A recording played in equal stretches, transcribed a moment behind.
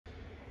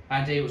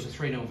Andy, it was a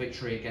 3-0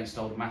 victory against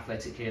Oldham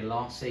Athletic here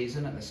last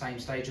season at the same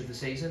stage of the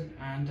season,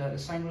 and the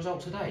same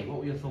result today. What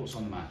were your thoughts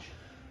on the match?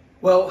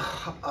 Well,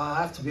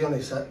 I have to be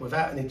honest,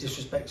 without any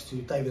disrespect to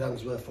David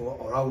Unsworth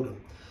or Oldham,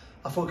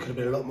 I thought it could have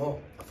been a lot more.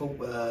 I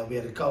thought we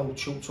had a goal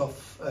chalked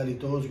off early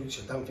doors,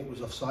 which I don't think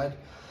was offside.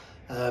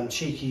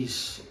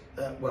 Cheeky's,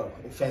 well,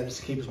 in fairness,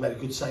 the keeper's made a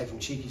good save from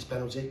Cheeky's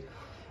penalty.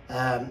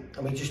 And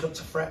we just looked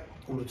a threat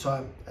all the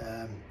time.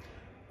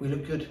 We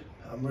look good.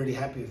 I'm really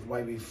happy with the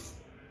way we've,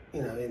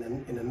 you know,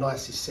 in the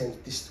nicest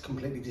sense,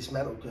 completely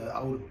dismantled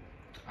Oldham.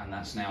 And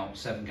that's now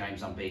 7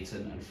 games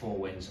unbeaten and 4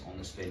 wins on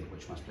the spin,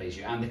 which must please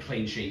you. And the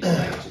clean sheet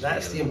today, which is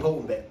that's the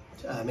important bit.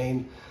 I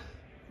mean,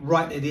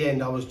 right at the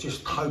end, I was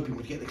just hoping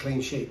we'd get the clean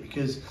sheet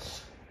because,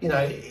 you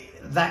know,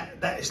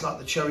 that is like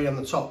the cherry on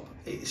the top.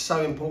 It's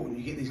so important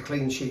you get these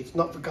clean sheets,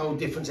 not for goal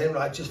difference,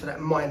 right? Just for that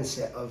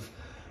mindset of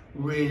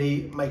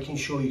really making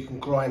sure you can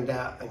grind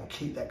out and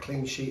keep that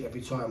clean sheet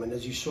every time. And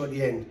as you saw at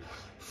the end,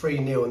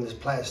 3-0, and there's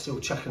players still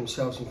chucking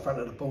themselves in front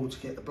of the ball to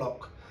get the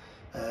block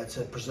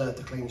to preserve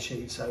the clean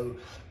sheet. So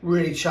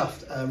really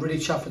chuffed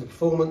with the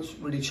performance,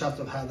 really chuffed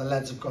of how the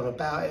lads have gone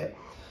about it,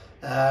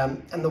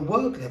 and the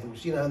work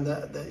levels, you know, and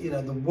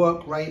the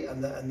work rate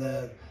and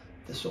the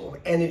sort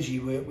of energy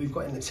we've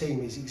got in the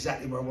team is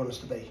exactly where I want us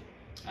to be.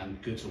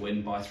 And good to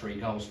win by 3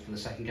 goals for the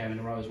 2nd game in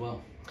a row as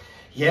well.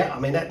 Yeah, I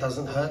mean, that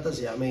doesn't hurt, does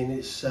it? I mean,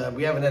 it's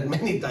we haven't had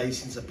many days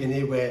since I've been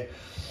here where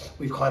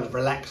we've kind of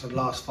relaxed for the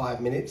last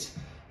 5 minutes.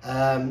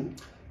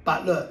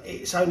 But look,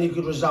 it's only a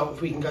good result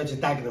if we can go to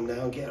Dagenham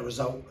now and get a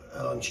result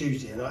on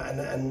Tuesday, you know?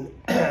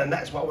 and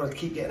that's what I want to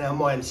keep getting our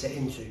mindset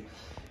into.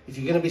 If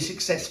you're going to be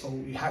successful,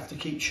 you have to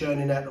keep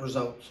churning out the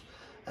results.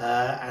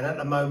 And at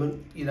the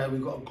moment, you know,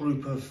 we've got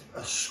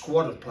a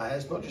squad of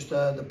players, not just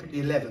the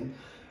 11,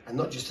 and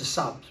not just the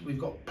subs. We've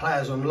got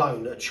players on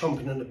loan that are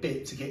chomping on the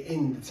bit to get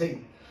in the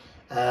team.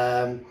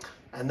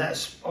 And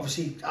that's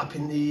obviously up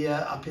in the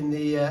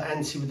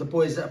ante with the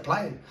boys that are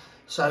playing.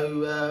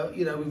 So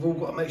you know, we've all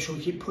got to make sure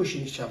we keep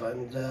pushing each other,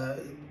 and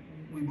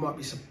we might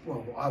be,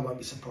 well, I won't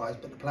be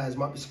surprised, but the players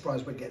might be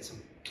surprised when it gets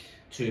them.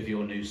 2 of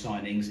your new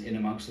signings in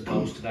amongst the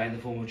goals today in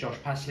the form of Josh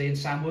Passley and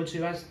Sam Woods,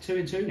 who has 2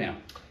 in 2 now.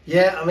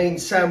 Yeah, I mean,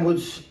 Sam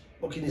Woods,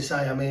 what can you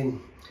say? I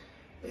mean,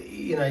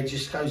 you know, he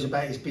just goes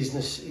about his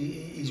business.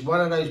 He's one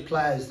of those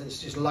players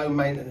that's just low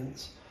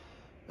maintenance,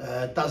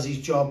 does his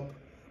job,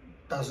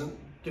 doesn't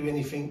do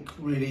anything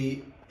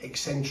really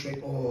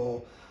eccentric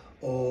or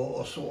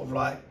sort of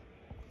like,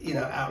 you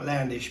know,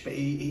 outlandish, but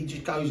he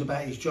just goes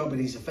about his job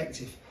and he's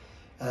effective.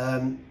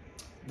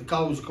 The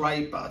goal's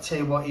great, but I tell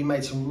you what, he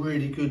made some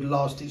really good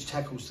last-ditch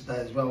tackles today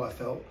as well, I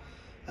felt.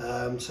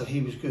 So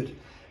he was good.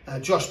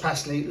 Josh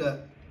Passley,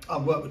 look, I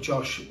worked with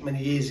Josh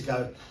many years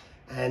ago,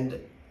 and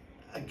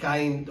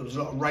again, there was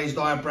a lot of raised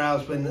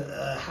eyebrows when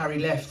Harry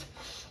left.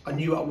 I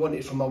knew what I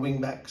wanted from my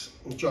wing-backs,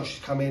 and Josh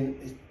has come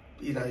in,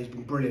 you know, he's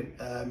been brilliant.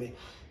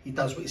 He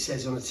does what he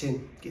says on the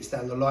tin, gets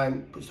down the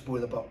line, puts the ball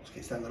in the box,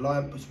 gets down the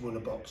line, puts the ball in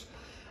the box.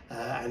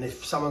 And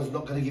if someone's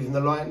not going to give him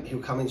the line, he'll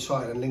come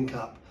inside and link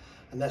up,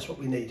 and that's what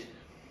we need.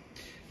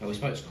 Well, we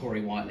spoke to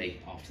Corey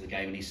Whiteley after the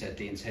game, and he said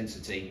the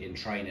intensity in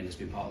training has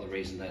been part of the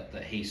reason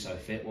that he's so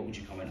fit. What would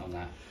you comment on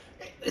that?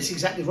 It's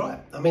exactly right.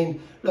 I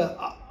mean, look,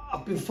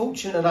 I've been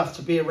fortunate enough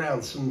to be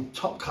around some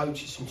top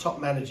coaches, some top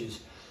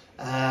managers,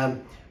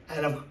 and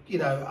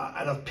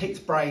I've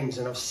picked brains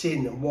and I've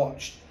seen and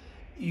watched.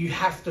 You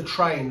have to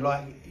train,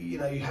 like, you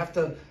know, you have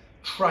to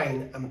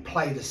train and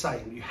play the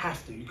same. You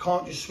have to. You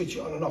can't just switch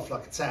it on and off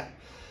like a tap.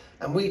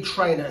 And we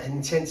train at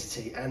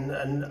intensity, and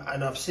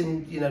I've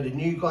seen, you know, the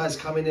new guys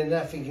coming in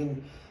there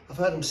thinking, I've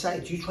heard them say,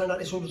 do you train like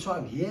this all the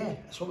time? Yeah,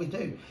 that's what we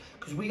do.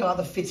 Because we are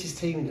the fittest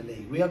team in the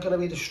league. We are going to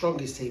be the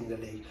strongest team in the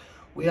league.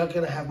 We are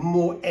going to have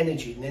more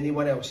energy than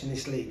anyone else in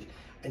this league.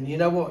 And you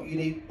know what? You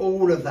need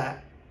all of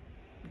that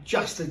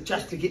just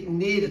to get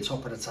near the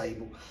top of the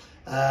table.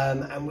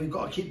 And we've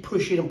got to keep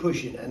pushing and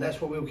pushing, and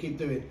that's what we'll keep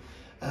doing.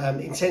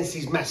 Intensity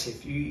is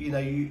massive.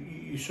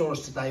 You saw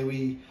us today.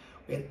 We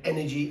had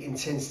energy,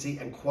 intensity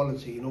and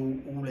quality in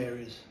all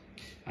areas.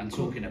 And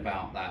talking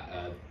about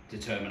that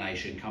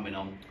determination, coming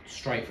on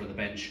straight from the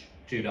bench,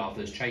 Jude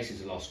Arthurs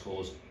chases a lost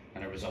cause,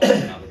 and it results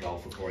in another goal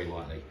for Corey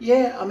Whiteley.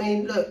 Yeah, I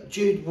mean, look,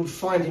 Jude would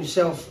find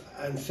himself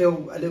and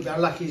feel a little bit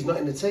unlucky he's not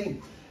in the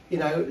team. You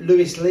know,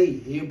 Lewis Lee,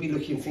 he'll be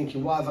looking,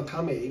 thinking, why have I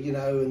come here? You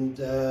know,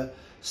 and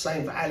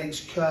same for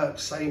Alex Kirk,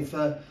 same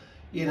for,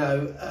 you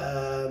know,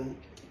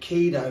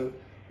 Kido.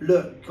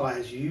 Look,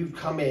 guys, you've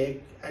come here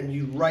and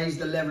you've raised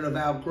the level of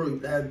our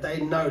group.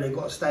 They know they've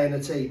got to stay in the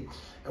team.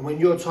 And when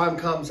your time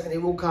comes, and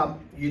it will come,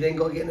 you then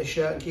got to get in the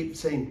shirt and keep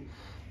the team,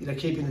 you know,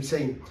 keeping the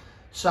team.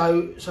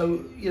 So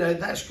you know,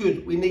 that's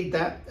good. We need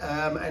that,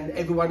 and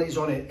everyone is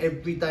on it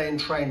every day in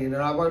training, and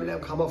I won't let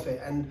them come off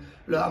it. And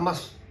look, I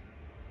must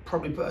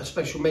probably put a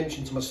special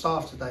mention to my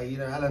staff today. You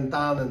know, Alan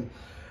Dunn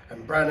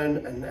and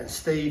Brannon and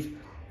Steve,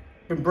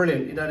 been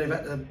brilliant. You know, they've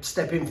had to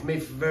step in for me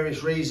for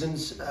various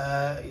reasons,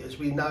 as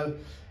we know,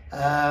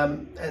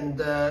 and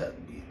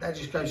that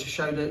just goes to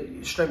show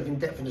the strength and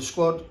depth in the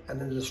squad,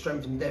 and then the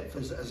strength and depth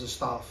as a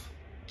staff.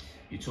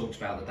 You talked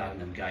about the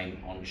Dagenham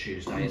game on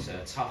Tuesday. It's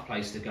a tough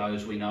place to go,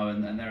 as we know,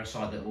 and they're a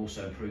side that have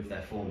also improved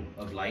their form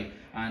of late.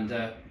 And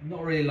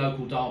not really a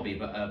local derby,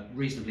 but a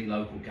reasonably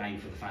local game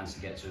for the fans to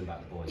get to and back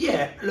the boys.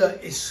 Yeah,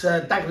 look, it's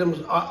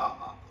Dagenham.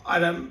 I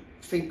don't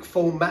think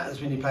form matters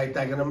when you play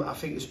Dagenham. I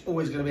think it's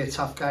always going to be a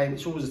tough game.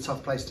 It's always a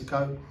tough place to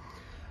go.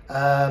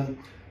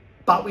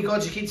 But we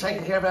got to keep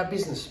taking care of our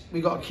business. We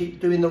got to keep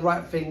doing the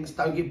right things.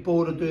 Don't get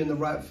bored of doing the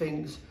right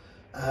things.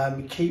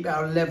 Keep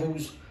our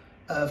levels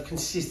of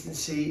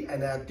consistency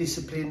and our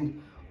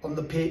discipline on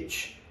the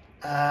pitch,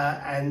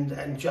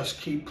 and just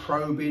keep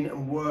probing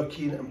and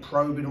working and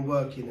probing and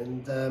working.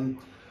 And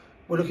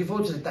we're looking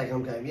forward to the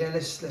Dagenham game. Yeah,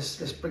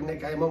 let's bring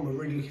that game on. We're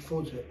really looking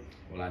forward to it.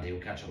 Well, Andy,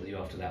 we'll catch up with you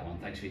after that one.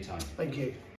 Thanks for your time. Thank you.